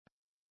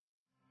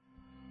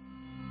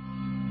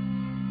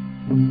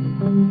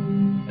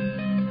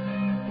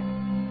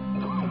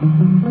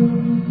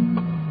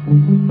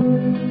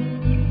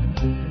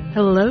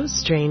Hello,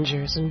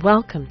 strangers, and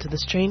welcome to the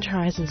Strange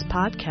Horizons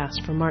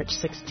podcast for March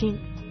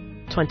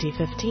 16,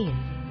 2015.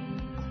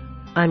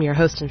 I'm your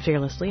host and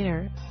fearless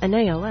leader,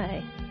 Anaea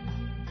Lay.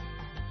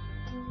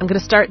 I'm going to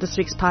start this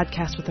week's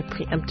podcast with a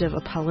preemptive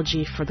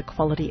apology for the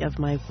quality of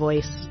my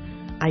voice.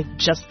 I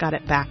just got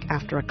it back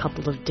after a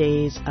couple of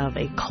days of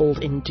a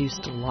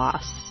cold-induced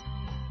loss.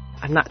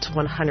 I'm not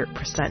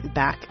 100%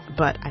 back,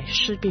 but I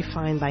should be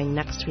fine by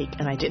next week,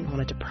 and I didn't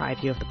want to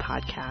deprive you of the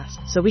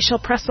podcast. So we shall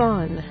press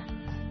on.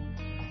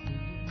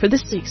 For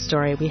this week's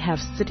story, we have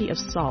City of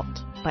Salt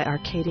by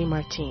Arkady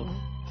Martine.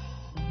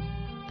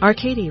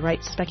 Arkady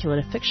writes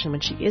speculative fiction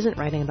when she isn't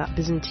writing about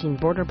Byzantine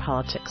border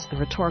politics and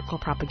rhetorical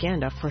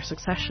propaganda for a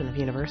succession of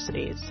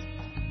universities.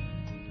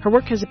 Her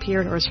work has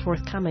appeared or is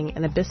forthcoming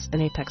in Abyss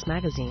and Apex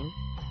magazine,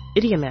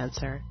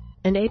 Idiomancer,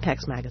 and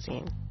Apex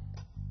magazine.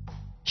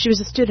 She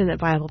was a student at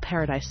Viable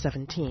Paradise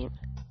 17.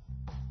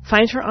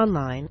 Find her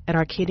online at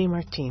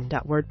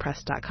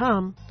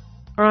arkadymartine.wordpress.com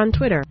or on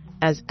Twitter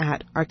as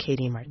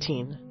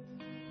 @ArkadyMartine.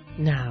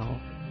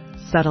 Now,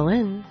 settle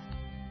in.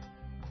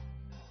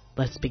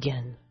 Let's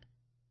begin.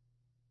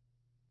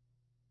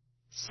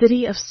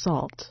 City of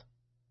Salt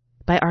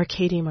by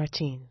Arkady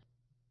Martine.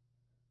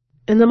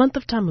 In the month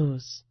of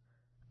Tammuz,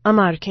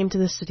 Amar came to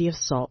the City of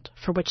Salt,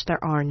 for which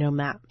there are no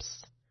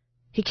maps.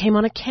 He came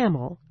on a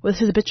camel, with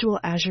his habitual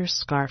azure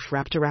scarf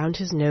wrapped around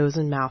his nose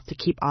and mouth to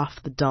keep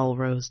off the dull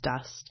rose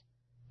dust,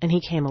 and he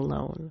came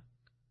alone.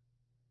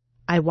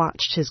 I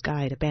watched his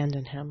guide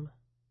abandon him.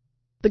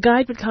 The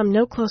guide would come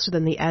no closer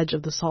than the edge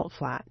of the salt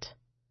flat.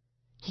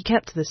 He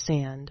kept to the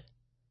sand.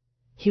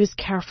 He was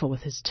careful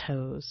with his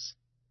toes.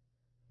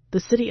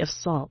 The City of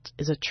Salt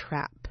is a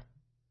trap.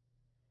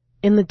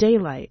 In the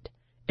daylight,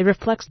 it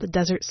reflects the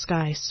desert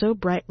sky so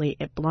brightly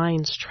it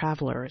blinds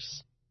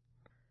travelers.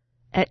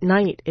 At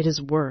night, it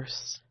is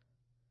worse.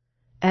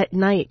 At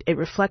night, it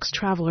reflects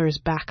travelers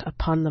back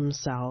upon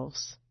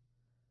themselves.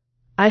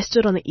 I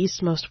stood on the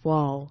eastmost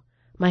wall,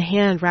 my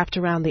hand wrapped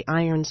around the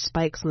iron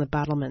spikes on the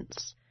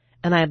battlements,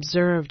 and I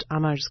observed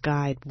Amar's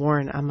guide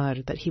warn Amar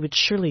that he would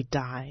surely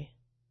die.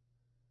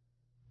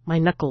 My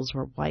knuckles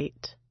were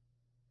white.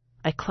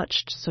 I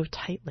clutched so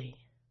tightly.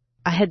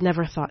 I had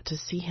never thought to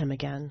see him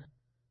again.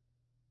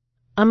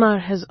 Amar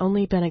has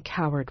only been a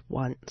coward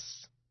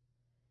once.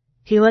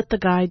 He let the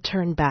guide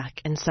turn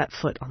back and set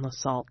foot on the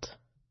salt.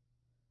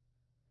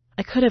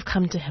 I could have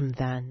come to him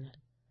then,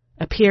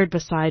 appeared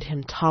beside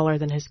him taller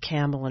than his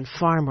camel and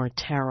far more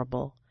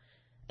terrible,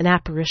 an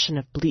apparition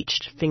of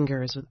bleached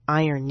fingers with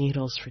iron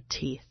needles for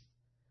teeth,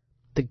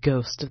 the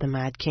ghost of the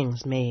Mad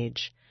King's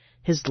mage,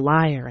 his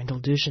liar and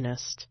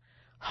illusionist,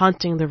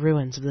 haunting the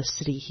ruins of the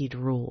city he'd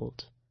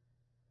ruled,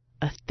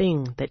 a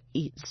thing that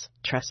eats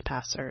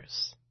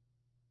trespassers.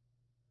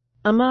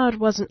 Amar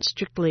wasn't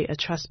strictly a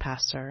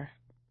trespasser.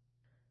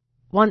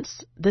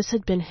 Once this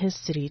had been his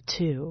city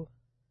too.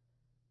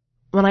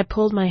 When I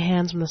pulled my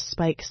hands from the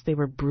spikes, they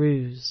were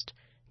bruised,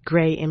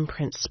 gray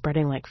imprints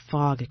spreading like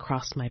fog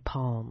across my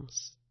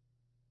palms.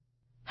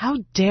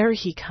 How dare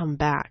he come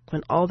back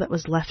when all that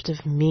was left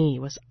of me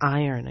was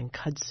iron and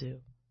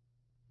kudzu?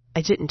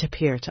 I didn't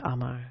appear to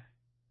Amar.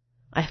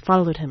 I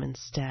followed him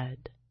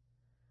instead.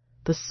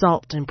 The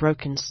salt and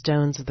broken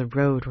stones of the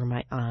road were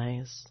my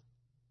eyes.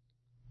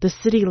 The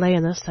city lay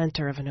in the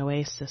center of an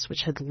oasis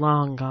which had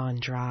long gone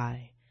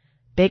dry,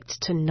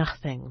 baked to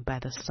nothing by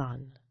the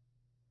sun.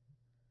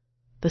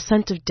 The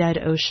scent of dead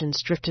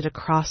oceans drifted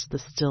across the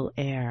still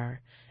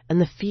air, and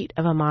the feet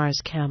of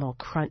Amar's camel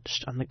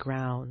crunched on the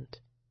ground.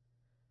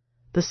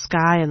 The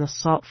sky and the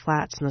salt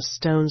flats and the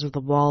stones of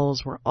the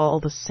walls were all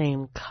the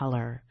same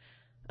color,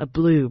 a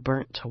blue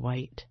burnt to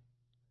white.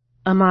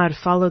 Amar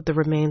followed the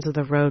remains of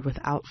the road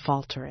without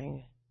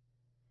faltering.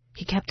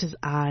 He kept his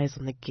eyes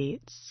on the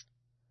gates.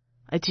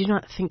 I do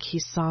not think he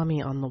saw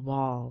me on the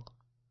wall.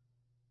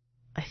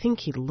 I think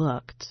he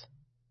looked.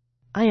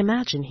 I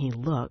imagine he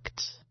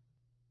looked.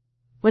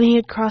 When he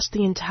had crossed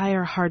the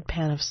entire hard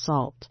pan of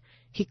salt,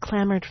 he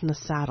clambered from the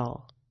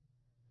saddle.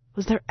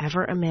 Was there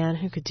ever a man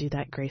who could do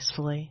that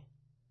gracefully?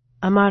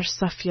 Amar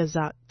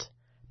Safyazat,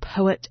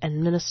 poet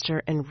and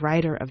minister and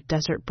rider of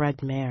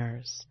desert-bred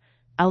mares,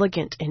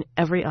 elegant in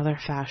every other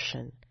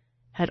fashion,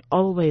 had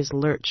always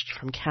lurched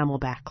from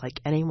camelback like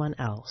anyone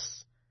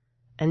else,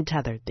 and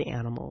tethered the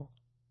animal.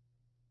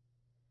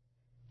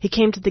 He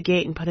came to the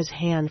gate and put his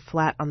hand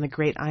flat on the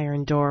great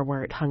iron door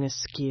where it hung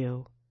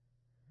askew.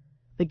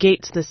 The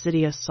gates of the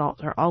City of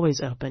Salt are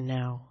always open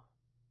now.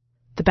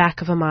 The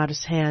back of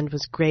Amar's hand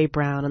was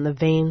gray-brown and the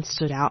veins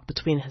stood out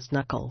between his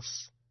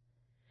knuckles.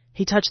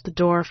 He touched the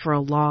door for a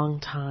long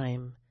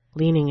time,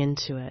 leaning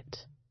into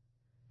it.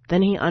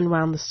 Then he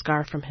unwound the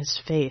scarf from his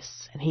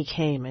face, and he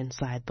came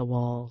inside the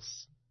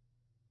walls.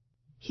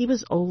 He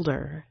was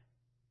older.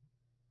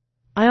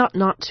 I ought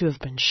not to have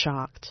been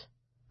shocked.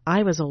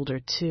 I was older,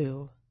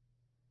 too.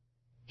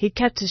 He'd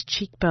kept his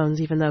cheekbones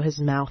even though his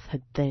mouth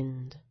had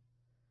thinned.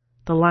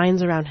 The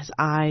lines around his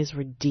eyes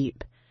were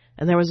deep,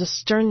 and there was a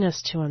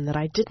sternness to him that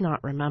I did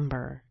not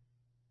remember.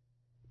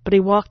 But he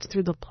walked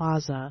through the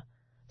plaza,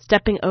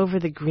 stepping over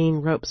the green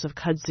ropes of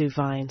kudzu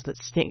vines that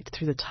snaked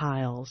through the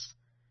tiles,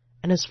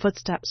 and his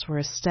footsteps were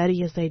as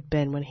steady as they'd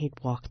been when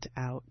he'd walked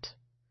out.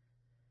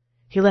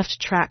 He left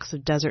tracks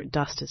of desert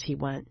dust as he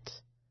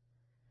went.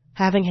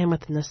 Having him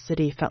within the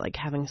city felt like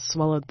having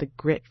swallowed the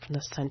grit from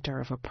the center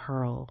of a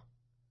pearl.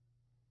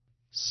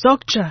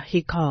 "Sokcha!"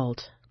 he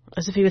called,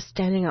 as if he was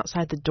standing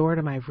outside the door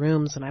to my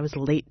rooms and I was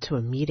late to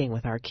a meeting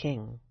with our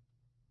king.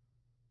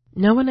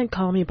 No one had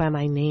called me by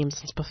my name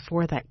since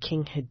before that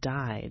king had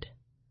died,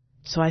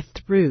 so I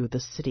threw the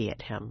city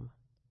at him.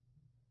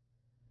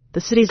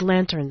 The city's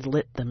lanterns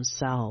lit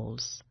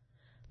themselves.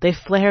 They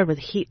flared with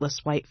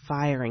heatless white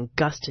fire and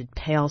gusted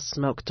pale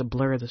smoke to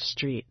blur the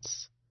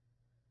streets.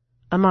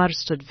 Amar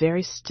stood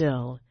very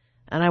still,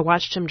 and I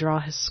watched him draw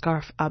his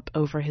scarf up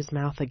over his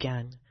mouth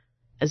again,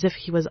 as if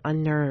he was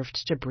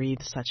unnerved to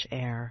breathe such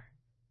air.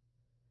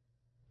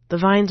 The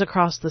vines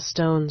across the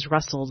stones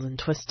rustled and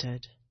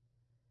twisted.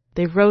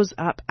 They rose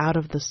up out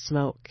of the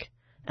smoke,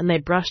 and they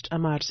brushed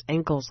Amar's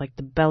ankles like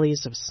the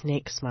bellies of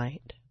snakes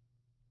might.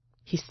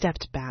 He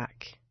stepped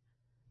back.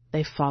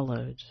 They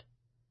followed.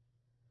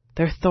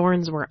 Their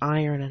thorns were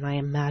iron, and I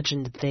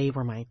imagined they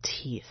were my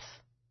teeth.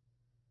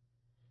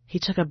 He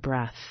took a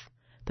breath,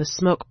 the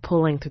smoke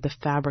pulling through the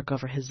fabric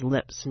over his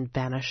lips and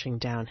vanishing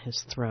down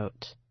his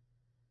throat.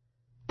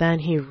 Then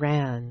he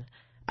ran,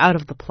 out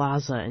of the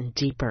plaza and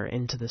deeper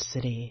into the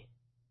city.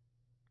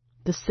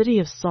 The city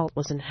of Salt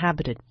was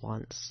inhabited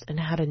once and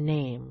had a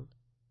name.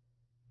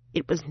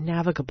 It was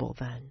navigable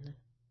then.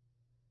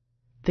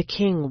 The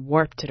king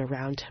warped it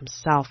around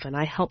himself, and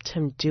I helped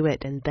him do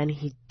it, and then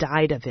he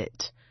died of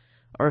it,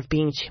 or of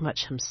being too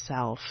much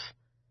himself,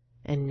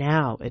 and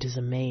now it is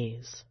a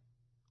maze.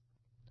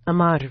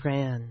 Amar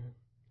ran.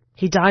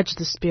 He dodged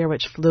the spear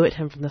which flew at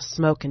him from the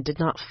smoke and did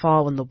not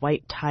fall when the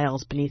white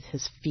tiles beneath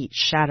his feet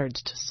shattered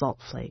to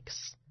salt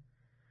flakes.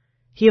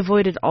 He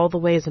avoided all the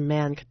ways a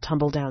man could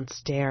tumble down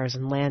stairs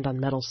and land on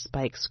metal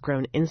spikes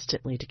grown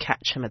instantly to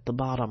catch him at the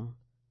bottom.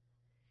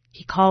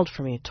 He called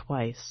for me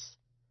twice.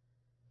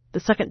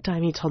 The second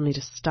time he told me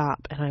to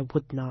stop, and I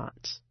would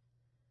not.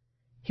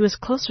 He was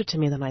closer to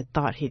me than I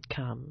thought he'd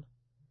come.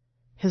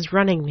 His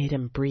running made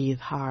him breathe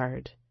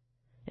hard.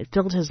 It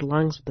filled his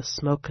lungs with the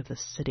smoke of the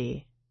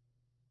city.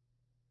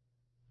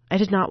 I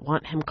did not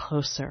want him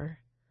closer.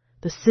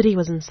 The city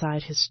was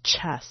inside his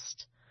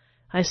chest.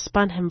 I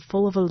spun him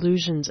full of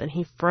illusions, and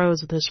he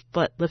froze with his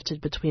foot lifted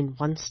between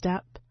one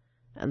step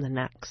and the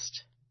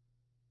next.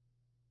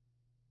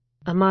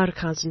 Amar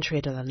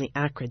concentrated on the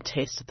acrid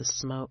taste of the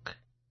smoke.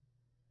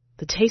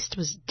 The taste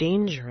was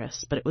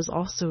dangerous, but it was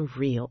also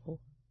real.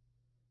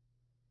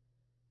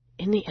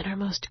 In the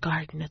innermost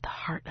garden at the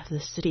heart of the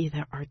city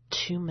there are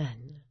two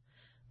men,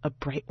 a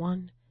bright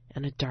one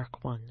and a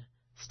dark one,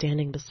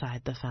 standing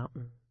beside the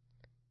fountain.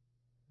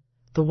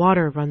 The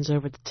water runs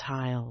over the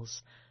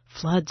tiles,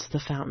 floods the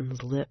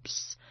fountain's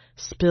lips,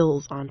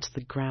 spills onto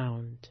the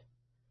ground.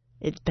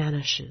 It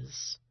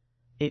vanishes.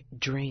 It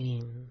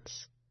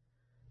drains.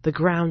 The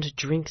ground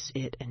drinks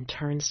it and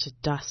turns to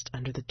dust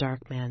under the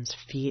dark man's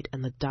feet,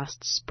 and the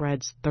dust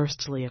spreads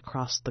thirstily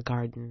across the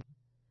garden.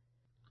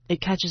 It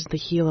catches the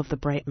heel of the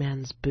bright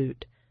man's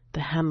boot,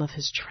 the hem of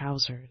his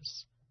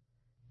trousers.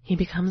 He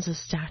becomes a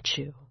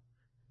statue,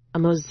 a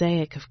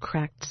mosaic of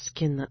cracked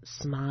skin that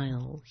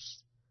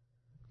smiles.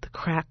 The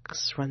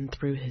cracks run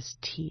through his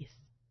teeth.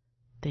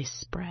 They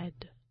spread.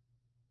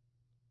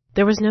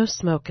 There was no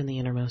smoke in the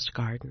innermost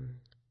garden.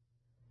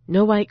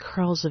 No white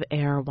curls of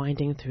air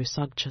winding through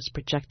Sogcha's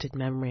projected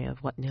memory of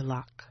what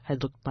Nilak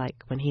had looked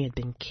like when he had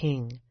been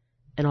king,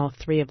 and all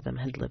three of them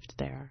had lived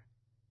there.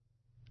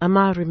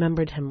 Amar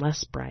remembered him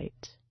less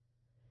bright.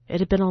 It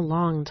had been a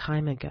long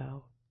time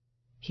ago.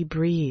 He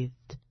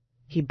breathed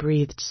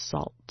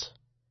salt.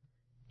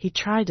 He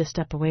tried to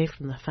step away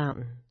from the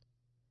fountain.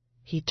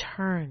 He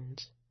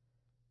turned.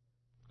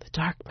 The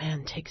dark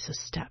man takes a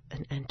step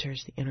and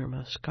enters the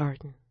innermost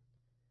garden.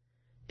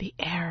 The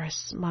air is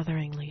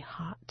smotheringly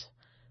hot,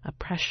 a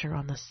pressure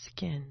on the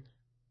skin.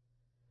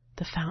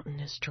 The fountain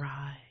is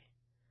dry.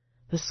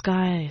 The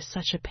sky is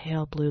such a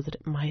pale blue that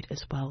it might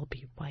as well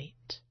be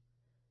white.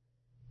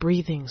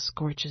 Breathing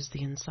scorches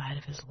the inside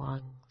of his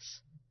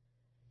lungs.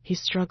 He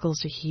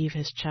struggles to heave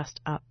his chest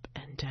up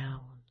and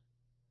down.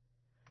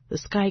 The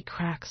sky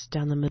cracks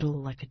down the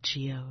middle like a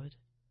geode.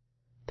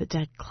 The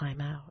dead climb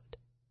out.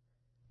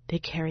 They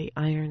carry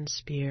iron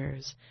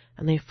spears,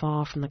 and they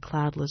fall from the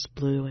cloudless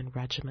blue in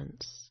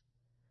regiments.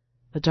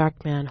 The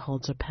dark man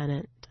holds a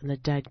pennant, and the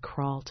dead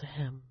crawl to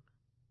him.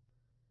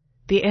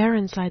 The air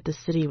inside the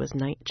city was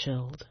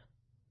night-chilled.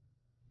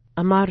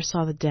 Amar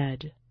saw the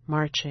dead,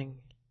 marching.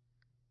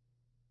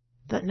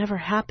 That never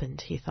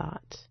happened, he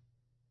thought.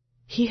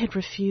 He had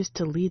refused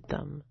to lead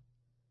them.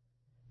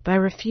 By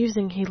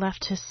refusing, he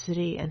left his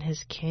city and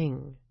his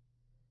king.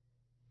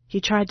 He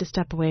tried to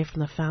step away from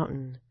the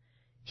fountain.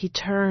 He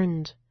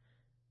turned.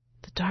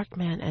 The dark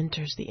man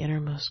enters the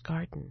innermost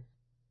garden.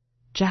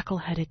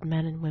 Jackal-headed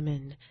men and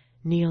women,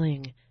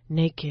 kneeling,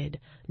 naked,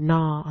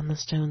 gnaw on the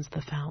stones of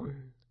the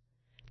fountain.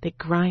 They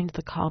grind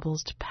the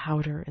cobbles to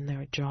powder in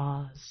their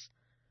jaws.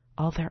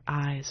 All their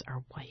eyes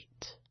are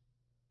white.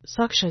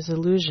 Saksha's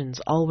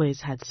illusions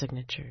always had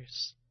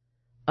signatures.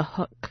 A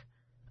hook,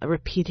 a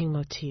repeating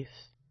motif.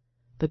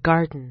 The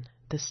garden,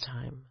 this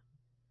time.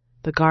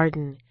 The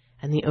garden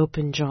and the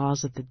open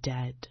jaws of the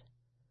dead.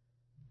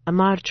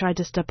 Amar tried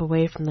to step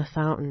away from the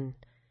fountain.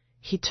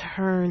 He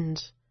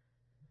turned.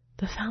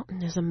 The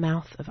fountain is a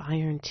mouth of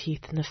iron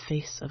teeth in the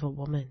face of a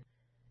woman.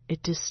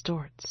 It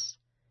distorts.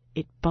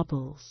 It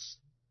bubbles.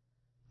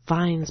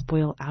 Vines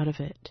boil out of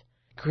it,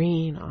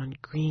 green on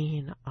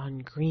green on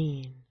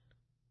green.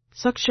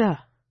 Saksha,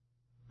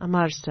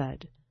 Amar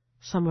said,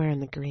 somewhere in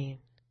the green.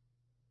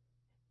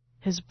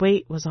 His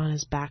weight was on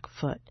his back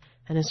foot,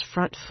 and his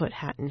front foot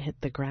hadn't hit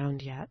the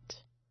ground yet.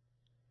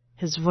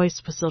 His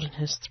voice whistled in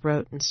his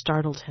throat and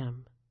startled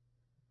him.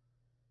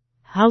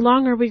 How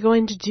long are we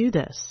going to do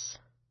this?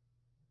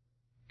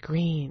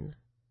 Green,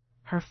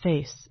 her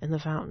face in the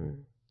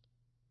fountain.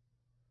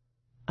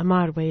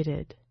 Amar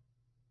waited.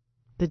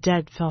 The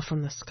dead fell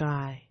from the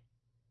sky.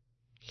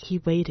 He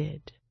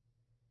waited.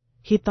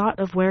 He thought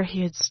of where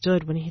he had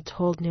stood when he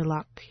told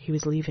Nilak he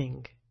was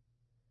leaving.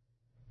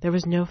 There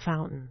was no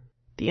fountain.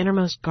 The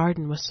innermost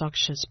garden was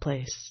Saksha's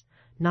place,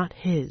 not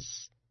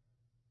his.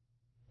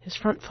 His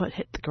front foot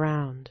hit the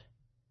ground.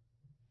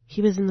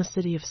 He was in the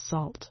city of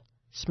salt,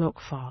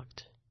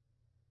 smoke-fogged.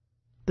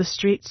 The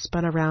street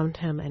spun around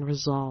him and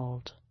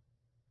resolved.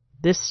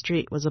 This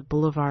street was a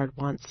boulevard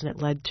once, and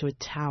it led to a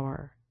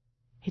tower.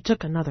 He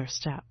took another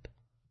step.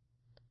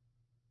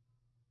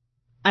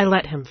 I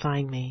let him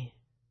find me.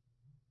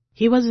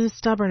 He was as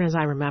stubborn as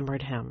I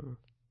remembered him.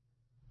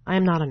 I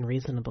am not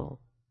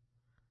unreasonable.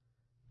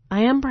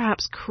 I am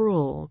perhaps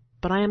cruel,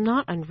 but I am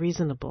not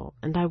unreasonable,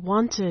 and I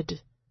wanted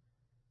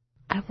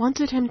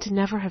him to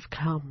never have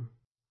come,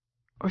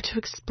 or to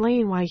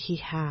explain why he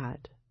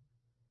had.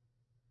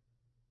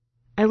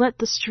 I let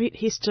the street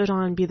he stood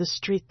on be the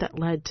street that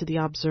led to the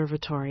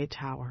observatory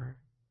tower.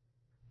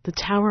 The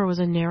tower was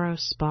a narrow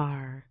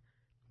spar,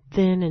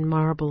 thin and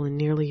marble and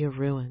nearly a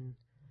ruin,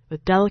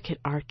 with delicate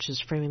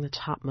arches framing the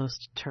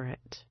topmost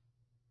turret.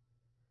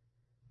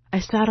 I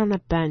sat on a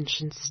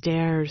bench and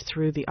stared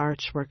through the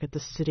archwork at the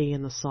city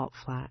and the salt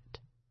flat.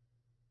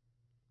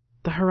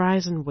 The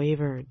horizon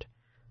wavered,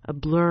 a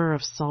blur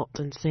of salt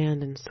and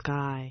sand and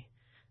sky,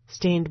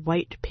 stained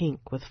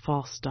white-pink with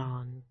false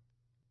dawn.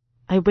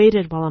 I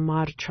waited while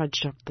Amar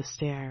trudged up the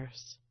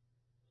stairs.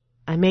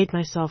 I made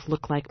myself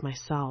look like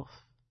myself.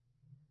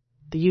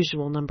 The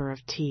usual number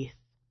of teeth,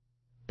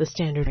 the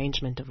standard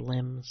arrangement of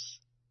limbs.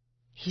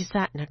 He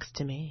sat next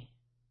to me.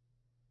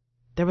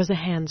 There was a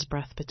hand's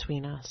breadth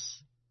between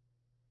us.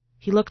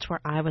 He looked where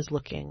I was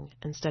looking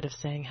instead of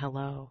saying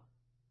hello.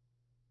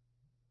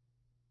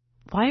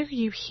 Why are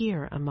you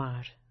here,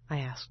 Amar? I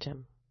asked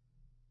him.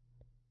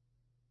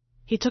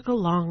 He took a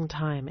long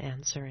time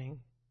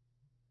answering.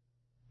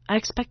 I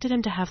expected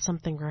him to have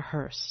something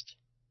rehearsed.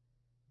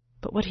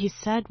 But what he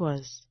said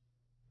was,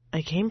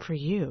 I came for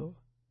you.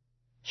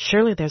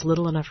 Surely there's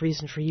little enough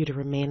reason for you to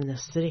remain in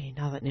this city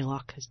now that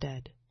Nilak is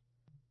dead.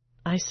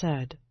 I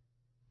said,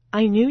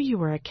 I knew you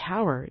were a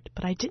coward,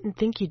 but I didn't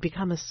think you'd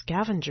become a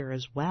scavenger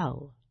as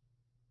well.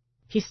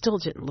 He still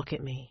didn't look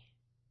at me.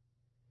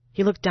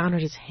 He looked down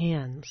at his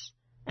hands,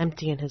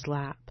 empty in his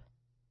lap.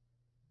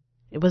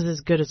 It was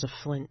as good as a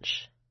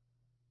flinch.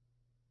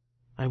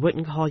 I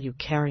wouldn't call you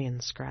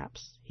carrion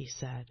scraps, he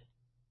said.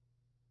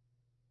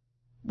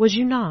 Would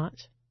you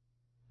not?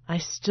 I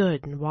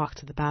stood and walked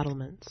to the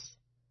battlements.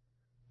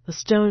 The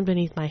stone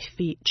beneath my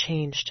feet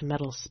changed to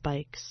metal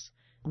spikes,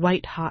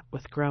 white-hot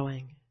with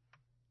growing.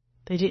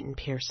 They didn't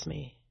pierce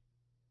me.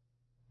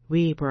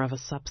 We were of a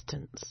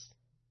substance.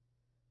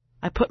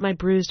 I put my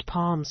bruised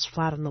palms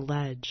flat on the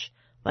ledge,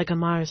 like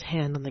Amar's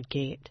hand on the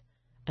gate,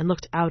 and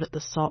looked out at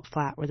the salt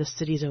flat where the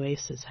city's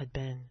oasis had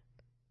been.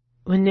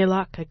 When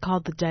Nilak had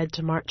called the dead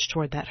to march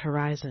toward that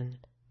horizon,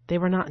 they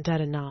were not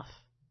dead enough.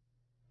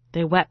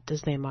 They wept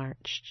as they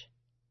marched.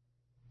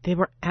 They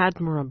were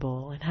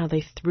admirable in how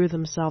they threw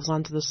themselves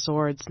onto the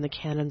swords and the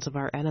cannons of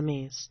our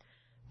enemies,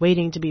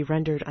 waiting to be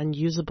rendered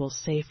unusable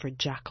save for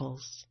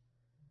jackals.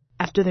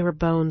 After they were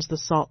bones, the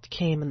salt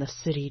came and the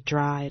city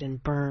dried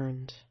and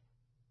burned.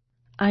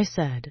 I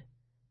said,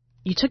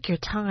 You took your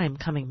time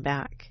coming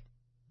back.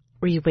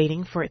 Were you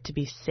waiting for it to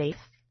be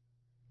safe?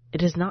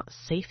 It is not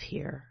safe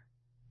here.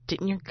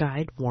 Didn't your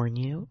guide warn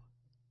you?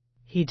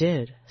 He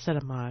did, said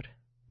Amar,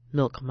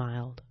 milk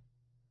mild.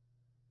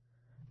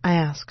 I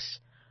asked,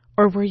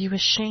 Or were you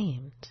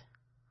ashamed?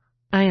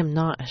 I am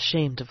not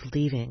ashamed of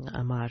leaving,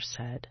 Amar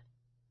said.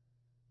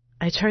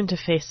 I turned to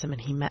face him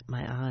and he met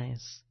my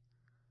eyes.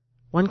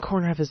 One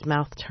corner of his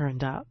mouth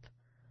turned up,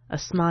 a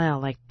smile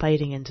like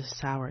biting into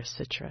sour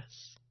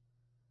citrus.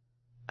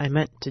 I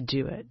meant to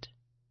do it,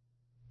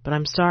 but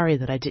I'm sorry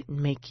that I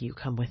didn't make you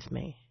come with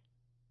me.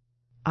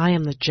 I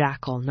am the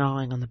jackal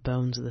gnawing on the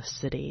bones of the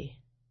city.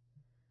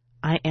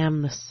 I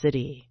am the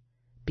city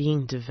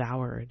being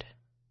devoured.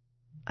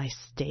 I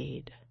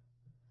stayed.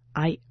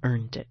 I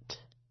earned it.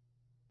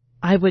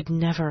 I would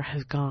never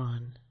have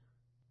gone.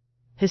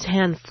 His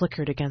hand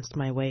flickered against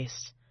my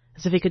waist,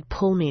 as if he could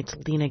pull me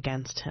to lean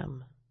against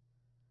him.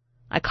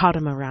 I caught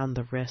him around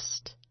the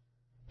wrist.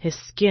 His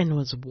skin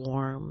was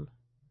warm.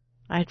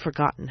 I had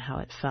forgotten how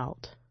it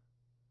felt.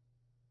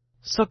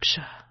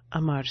 "Soksha,"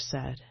 Amar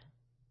said.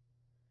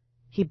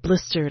 He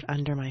blistered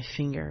under my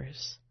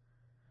fingers.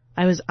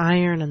 I was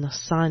iron in the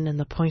sun and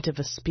the point of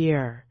a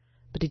spear,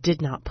 but he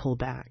did not pull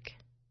back.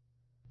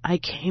 "I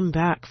came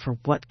back for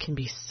what can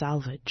be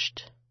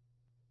salvaged."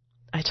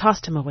 I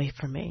tossed him away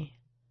from me.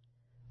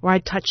 Where I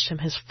touched him,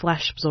 his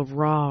flesh was a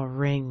raw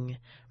ring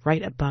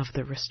right above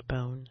the wrist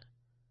bone.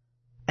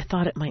 I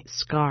thought it might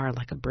scar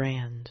like a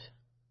brand.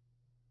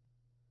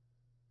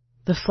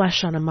 The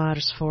flesh on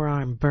Amar's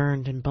forearm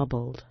burned and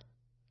bubbled.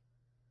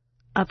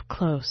 Up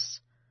close,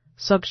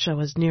 Soksha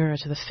was nearer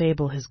to the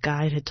fable his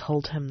guide had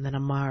told him than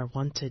Amar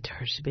wanted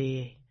her to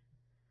be.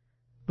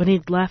 When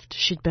he'd left,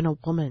 she'd been a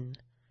woman,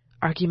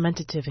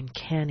 argumentative and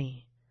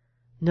canny,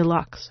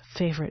 Nilok's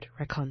favorite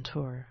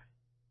raconteur.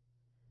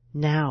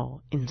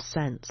 Now,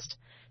 incensed,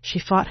 she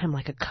fought him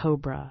like a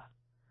cobra.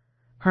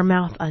 Her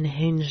mouth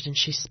unhinged and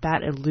she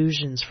spat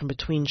illusions from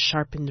between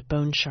sharpened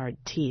bone-shard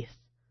teeth.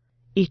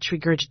 Each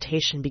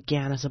regurgitation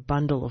began as a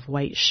bundle of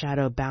white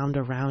shadow bound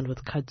around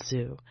with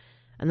kudzu,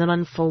 and then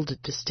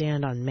unfolded to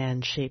stand on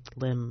man-shaped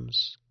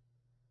limbs.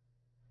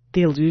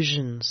 The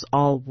illusions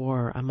all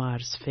wore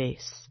Amar's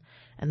face,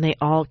 and they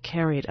all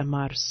carried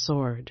Amar's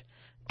sword,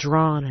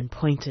 drawn and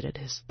pointed at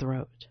his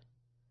throat.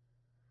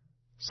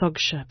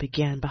 Soksha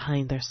began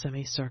behind their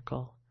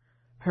semicircle,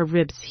 her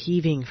ribs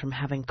heaving from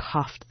having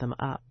coughed them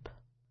up.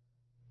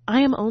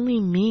 "I am only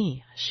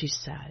me," she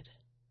said.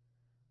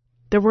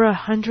 "There were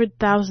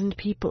 100,000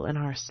 people in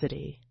our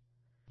city.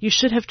 You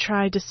should have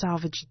tried to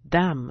salvage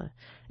them,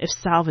 if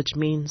salvage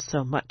means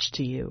so much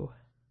to you."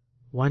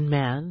 One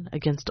man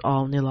against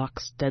all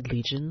Nilok's dead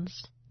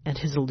legions, and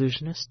his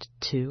illusionist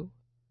too?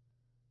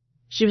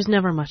 She was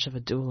never much of a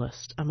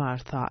duelist, Amar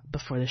thought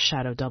before the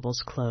shadow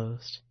doubles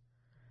closed.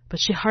 But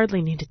she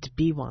hardly needed to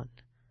be one,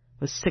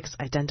 with 6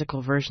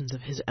 identical versions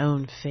of his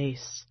own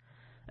face,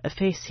 a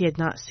face he had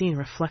not seen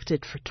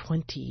reflected for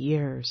 20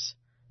 years,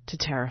 to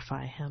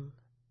terrify him.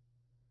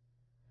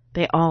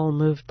 They all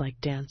moved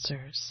like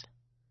dancers.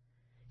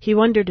 He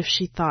wondered if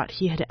she thought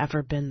he had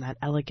ever been that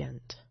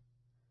elegant.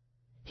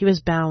 He was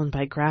bound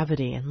by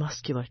gravity and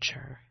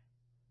musculature.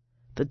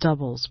 The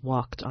doubles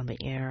walked on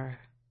the air.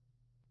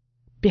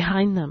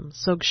 Behind them,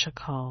 Soksha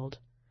called,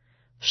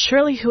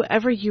 "Surely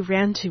whoever you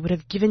ran to would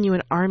have given you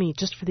an army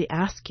just for the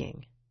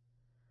asking.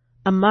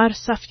 Amar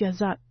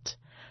Safyazat,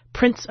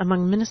 prince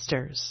among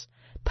ministers,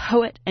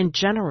 poet and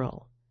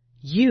general,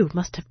 you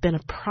must have been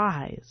a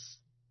prize."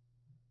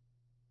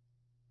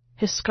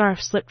 His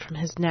scarf slipped from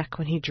his neck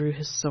when he drew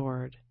his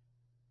sword.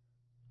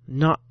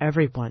 "Not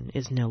everyone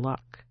is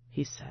Nilok,"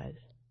 he said.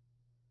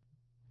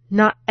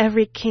 "Not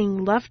every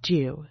king loved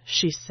you,"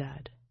 she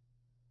said.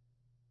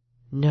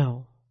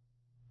 "No,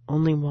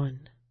 only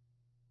one."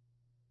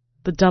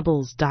 The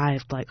doubles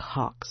dived like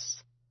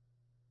hawks.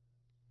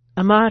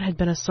 Amar had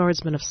been a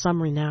swordsman of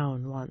some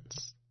renown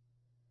once.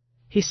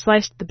 He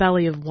sliced the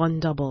belly of one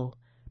double,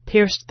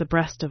 pierced the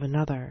breast of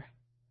another.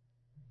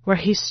 Where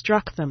he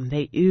struck them,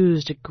 they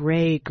oozed a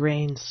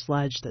gray-grained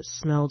sludge that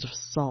smelled of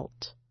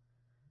salt.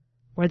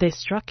 Where they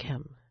struck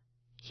him,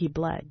 he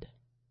bled.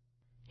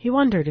 He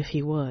wondered if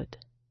he would.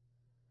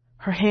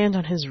 Her hand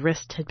on his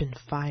wrist had been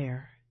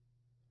fire.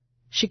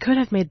 She could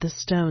have made the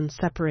stone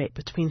separate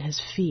between his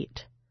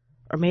feet,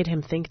 or made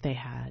him think they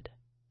had.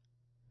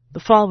 The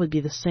fall would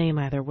be the same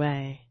either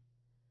way.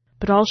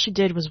 But all she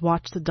did was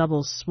watch the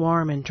doubles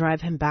swarm and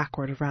drive him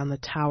backward around the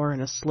tower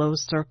in a slow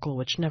circle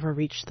which never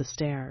reached the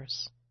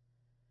stairs.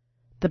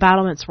 The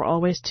battlements were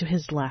always to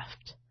his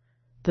left,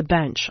 the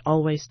bench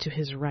always to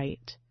his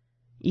right,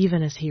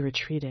 even as he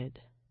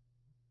retreated.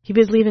 He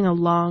was leaving a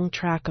long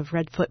track of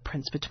red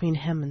footprints between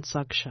him and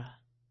Soksha.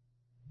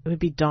 It would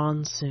be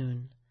dawn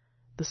soon,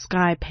 the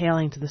sky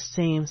paling to the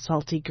same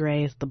salty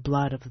gray as the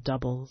blood of the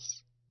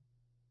doubles.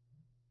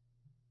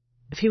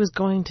 If he was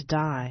going to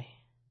die,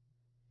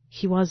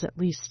 he was at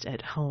least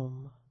at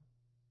home.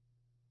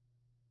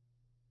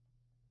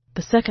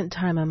 The second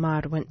time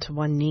Amar went to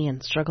one knee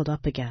and struggled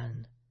up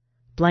again,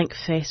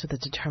 blank-faced with a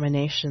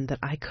determination that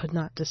I could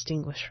not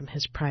distinguish from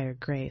his prior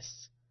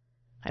grace.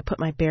 I put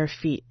my bare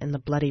feet in the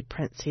bloody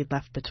prints he'd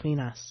left between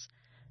us,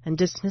 and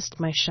dismissed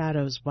my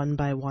shadows one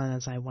by one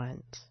as I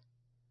went.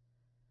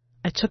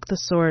 I took the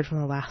sword from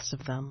the last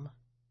of them.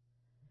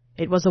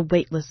 It was a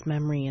weightless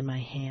memory in my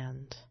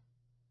hand.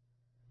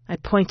 I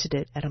pointed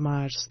it at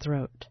Amar's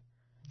throat,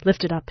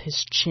 lifted up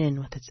his chin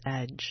with its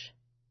edge.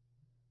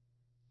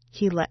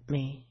 He let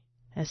me,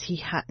 as he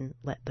hadn't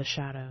let the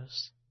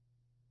shadows.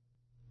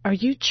 "Are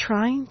you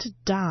trying to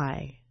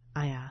die?"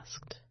 I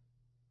asked.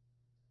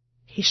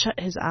 He shut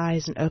his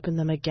eyes and opened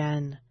them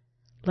again,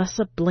 less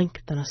a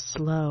blink than a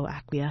slow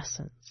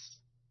acquiescence.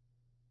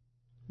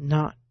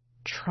 "Not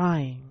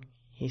trying,"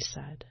 he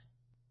said.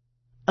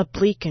 A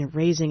bleak and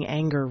raising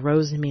anger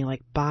rose in me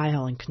like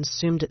bile and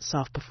consumed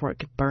itself before it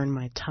could burn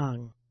my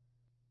tongue.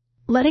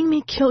 "Letting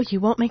me kill you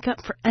won't make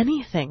up for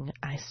anything,"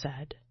 I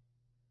said.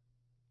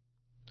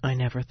 "I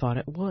never thought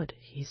it would,"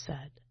 he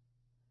said.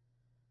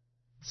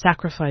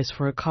 Sacrifice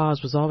for a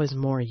cause was always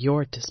more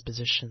your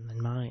disposition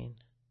than mine.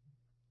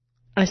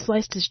 I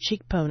sliced his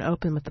cheekbone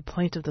open with the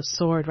point of the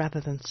sword rather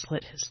than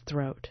slit his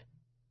throat.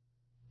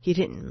 He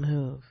didn't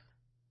move.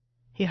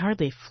 He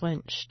hardly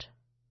flinched.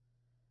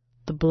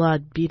 The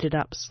blood beaded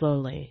up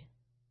slowly.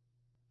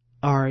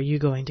 "Are you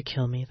going to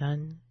kill me,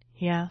 then?"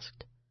 he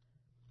asked,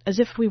 as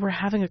if we were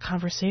having a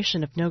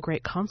conversation of no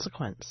great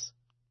consequence.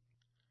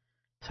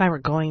 If I were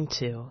going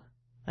to,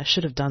 I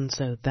should have done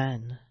so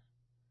then.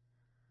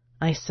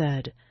 I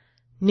said,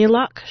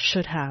 "Nilak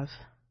should have."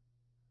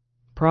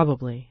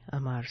 "Probably,"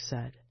 Amar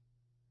said.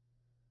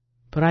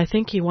 "But I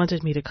think he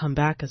wanted me to come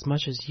back as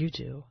much as you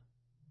do."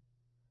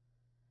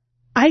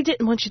 "I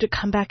didn't want you to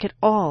come back at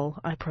all,"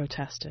 I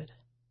protested.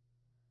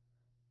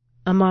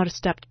 Amar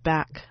stepped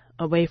back,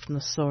 away from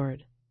the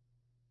sword.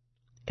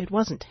 It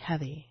wasn't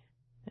heavy.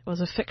 It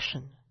was a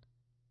fiction.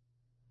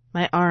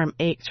 My arm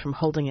ached from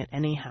holding it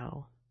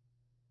anyhow.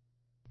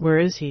 "Where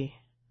is he,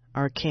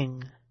 our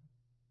king?"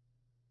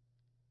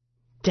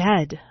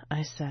 "Dead,"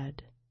 I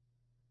said.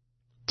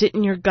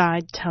 "Didn't your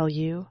guide tell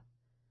you?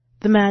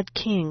 The mad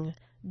king,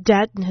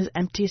 dead in his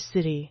empty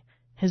city,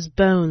 his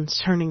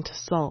bones turning to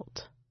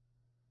salt."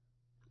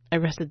 I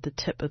rested the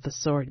tip of the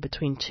sword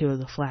between two of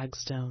the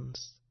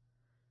flagstones.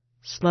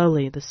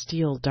 Slowly the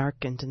steel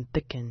darkened and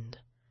thickened,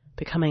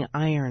 becoming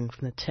iron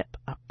from the tip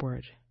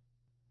upward.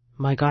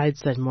 "My guide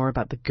said more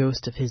about the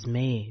ghost of his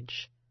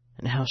mage,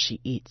 and how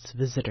she eats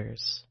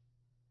visitors."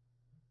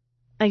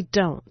 "I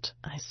don't,"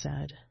 I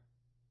said.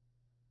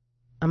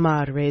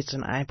 Ahmad raised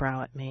an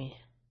eyebrow at me.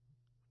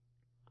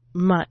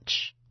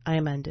 "Much," I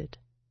amended.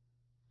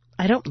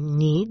 "I don't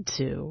need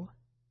to."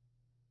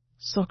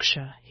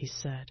 "Soksha," he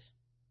said,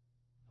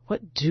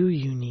 "what do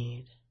you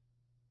need?"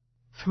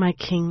 "For my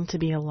king to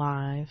be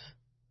alive.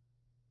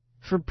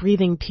 For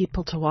breathing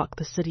people to walk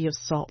the city of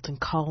salt and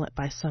call it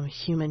by some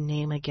human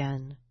name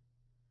again.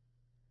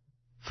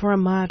 For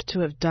Ahmad to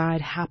have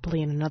died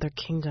happily in another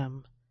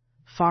kingdom,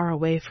 far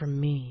away from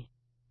me."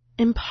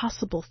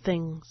 "Impossible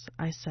things,"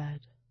 I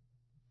said.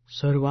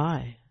 "So do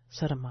I,"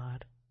 said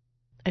Ahmad.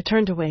 I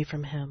turned away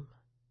from him.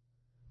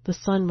 The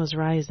sun was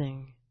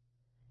rising.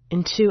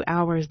 In 2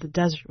 hours the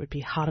desert would be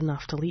hot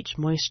enough to leach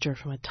moisture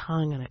from a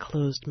tongue and a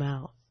closed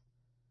mouth.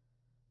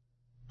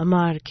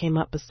 Ahmad came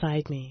up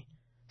beside me,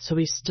 so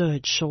we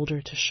stood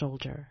shoulder to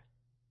shoulder.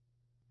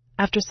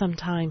 After some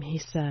time he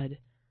said,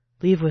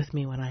 "Leave with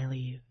me when I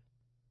leave.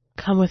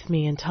 Come with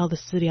me and tell the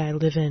city I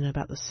live in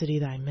about the city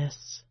that I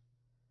miss.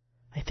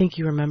 I think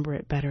you remember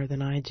it better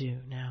than I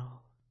do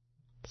now."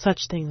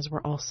 Such things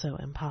were also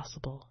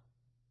impossible.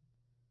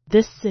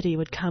 "This city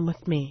would come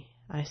with me,"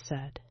 I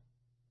said.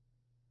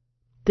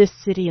 "This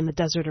city and the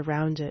desert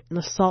around it, and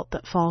the salt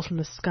that falls from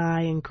the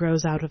sky and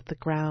grows out of the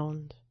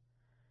ground.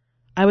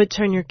 I would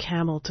turn your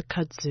camel to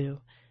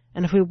kudzu,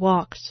 and if we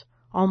walked,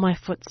 all my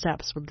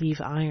footsteps would leave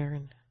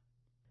iron.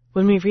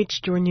 When we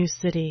reached your new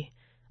city,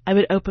 I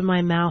would open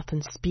my mouth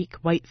and speak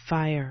white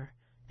fire,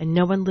 and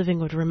no one living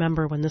would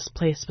remember when this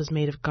place was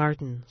made of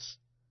gardens,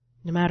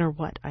 no matter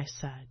what I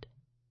said."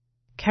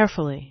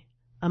 Carefully,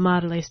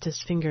 Ahmad laced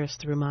his fingers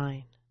through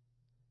mine.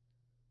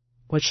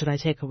 "What should I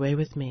take away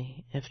with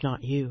me, if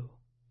not you?"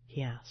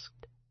 he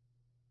asked.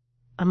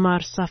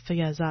 Ahmad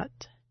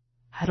Safiyazat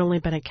had only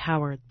been a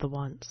coward the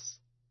once.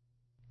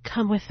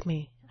 "Come with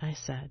me," I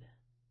said.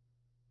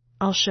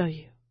 "I'll show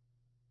you."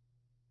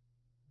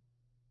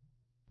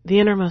 The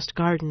innermost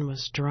garden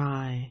was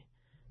dry,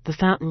 the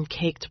fountain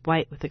caked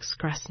white with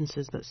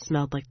excrescences that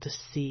smelled like the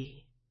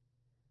sea.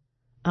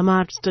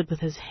 Ahmad stood with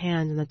his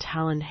hand in the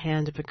taloned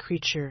hand of a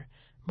creature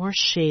more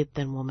shade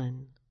than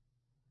woman.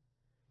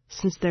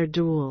 Since their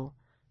duel,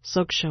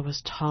 Soksha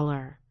was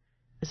taller,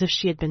 as if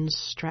she had been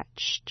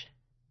stretched.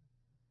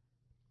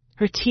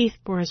 Her teeth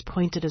were as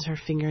pointed as her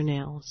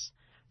fingernails,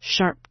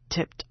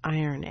 sharp-tipped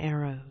iron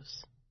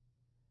arrows.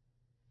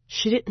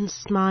 She didn't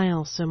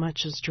smile so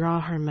much as draw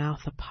her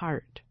mouth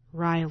apart,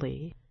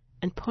 wryly,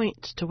 and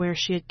point to where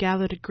she had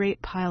gathered a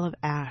great pile of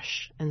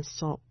ash and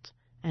salt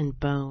and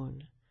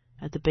bone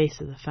at the base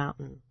of the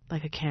fountain,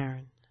 like a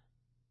cairn.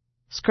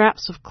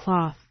 Scraps of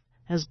cloth,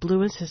 as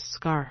blue as his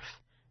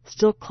scarf,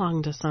 still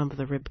clung to some of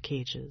the rib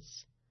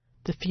cages,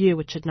 the few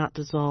which had not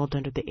dissolved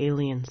under the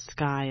alien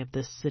sky of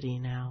this city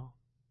now.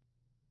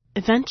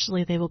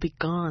 "Eventually they will be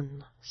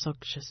gone,"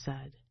 Soksha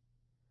said.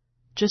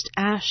 "Just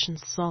ash and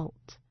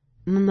salt,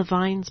 and then the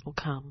vines will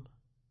come."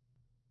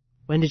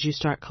 "When did you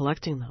start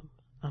collecting them?"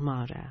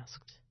 Ahmad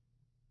asked.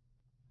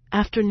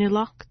 "After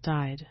Nilak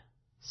died,"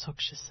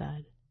 Soksha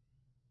said.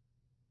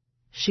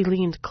 She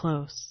leaned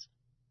close.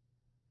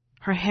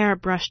 Her hair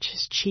brushed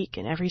his cheek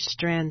and every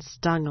strand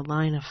stung a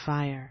line of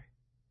fire.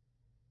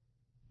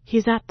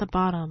 "He's at the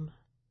bottom,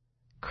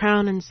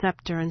 crown and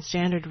scepter and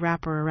standard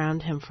wrapper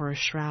around him for a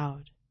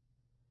shroud.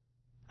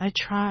 I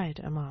tried,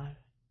 Ahmad."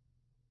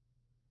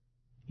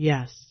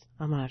 "Yes,"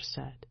 Ahmad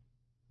said.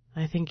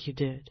 "I think you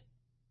did."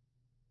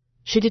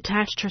 She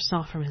detached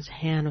herself from his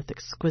hand with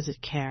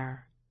exquisite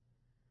care.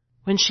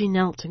 When she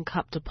knelt and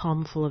cupped a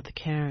palmful of the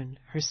cairn,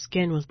 her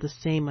skin was the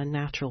same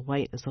unnatural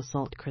white as the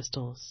salt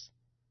crystals.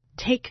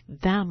 "Take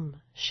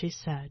them," she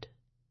said.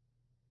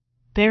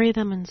 bury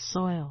them in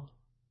soil.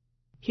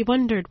 He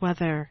wondered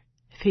whether,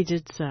 if he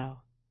did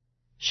so,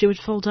 she would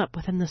fold up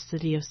within the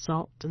city of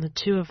salt, and the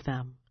two of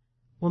them,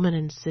 woman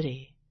and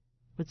city,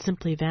 would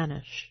simply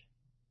vanish.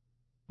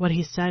 What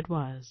he said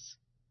was,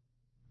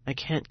 "I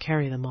can't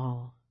carry them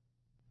all."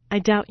 "I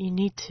doubt you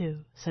need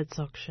to," said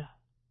Soksha.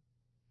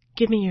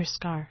 "Give me your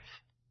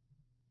scarf."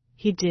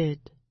 He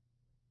did.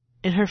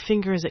 In her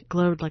fingers it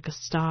glowed like a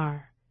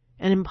star,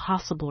 an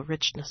impossible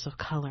richness of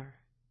color.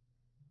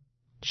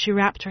 She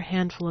wrapped her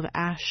handful of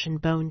ash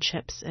and bone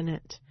chips in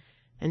it,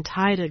 and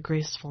tied a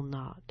graceful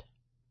knot.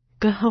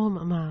 "Go home,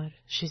 Amar,"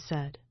 she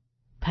said,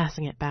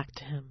 passing it back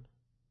to him.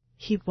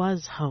 He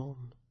was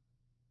home.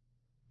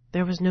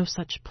 There was no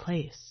such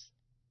place.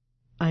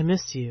 "I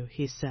miss you,"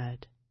 he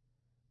said,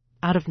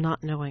 out of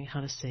not knowing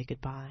how to say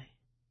goodbye.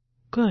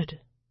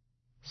 "Good,"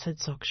 said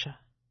Soksha.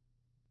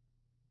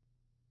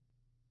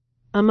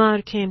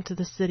 Amar came to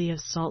the city of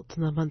salt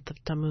in the month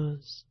of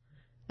Tammuz,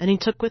 and he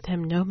took with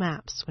him no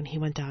maps when he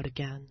went out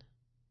again.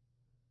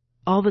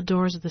 All the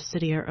doors of the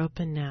city are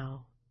open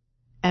now,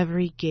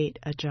 every gate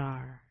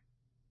ajar.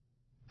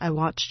 I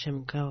watched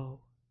him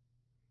go.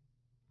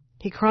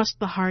 He crossed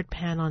the hard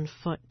pan on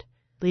foot,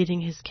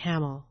 leading his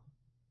camel.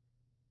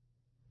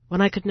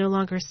 When I could no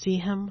longer see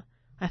him,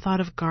 I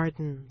thought of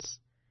gardens,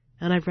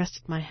 and I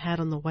rested my head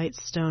on the white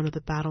stone of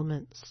the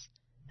battlements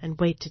and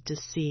waited to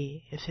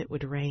see if it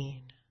would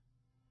rain.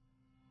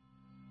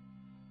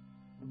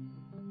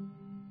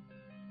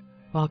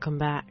 Welcome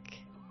back.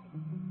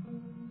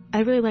 I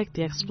really like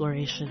the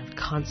exploration of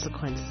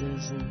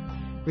consequences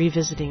and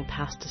revisiting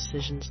past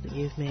decisions that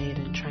you've made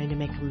and trying to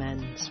make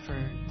amends for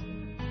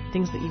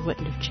things that you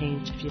wouldn't have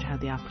changed if you'd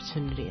had the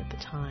opportunity at the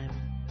time.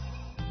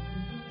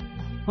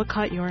 What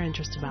caught your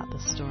interest about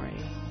this story?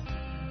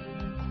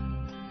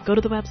 Go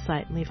to the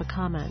website and leave a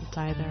comment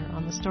either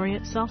on the story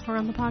itself or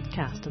on the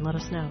podcast and let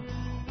us know.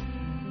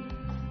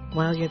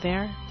 While you're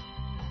there,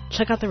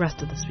 check out the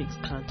rest of this week's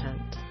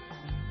content.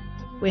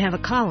 We have a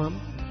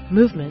column,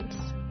 Movements,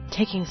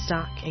 Taking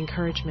Stock,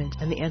 Encouragement,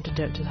 and the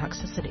Antidote to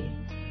Toxicity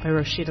by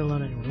Roshida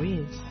Lonan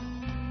Ruiz,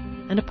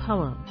 and a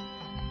poem,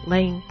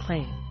 Laying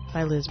Claim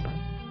by Liz Burke.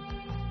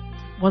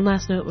 One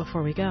last note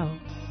before we go.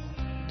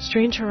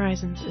 Strange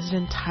Horizons is an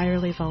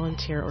entirely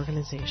volunteer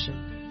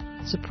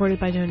organization supported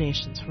by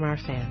donations from our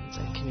fans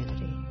and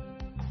community.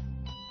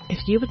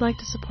 If you would like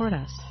to support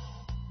us,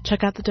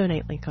 check out the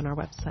donate link on our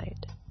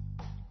website.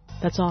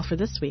 That's all for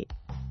this week.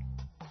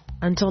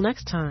 Until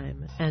next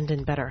time, and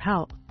in better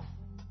health,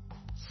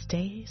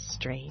 stay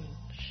strange.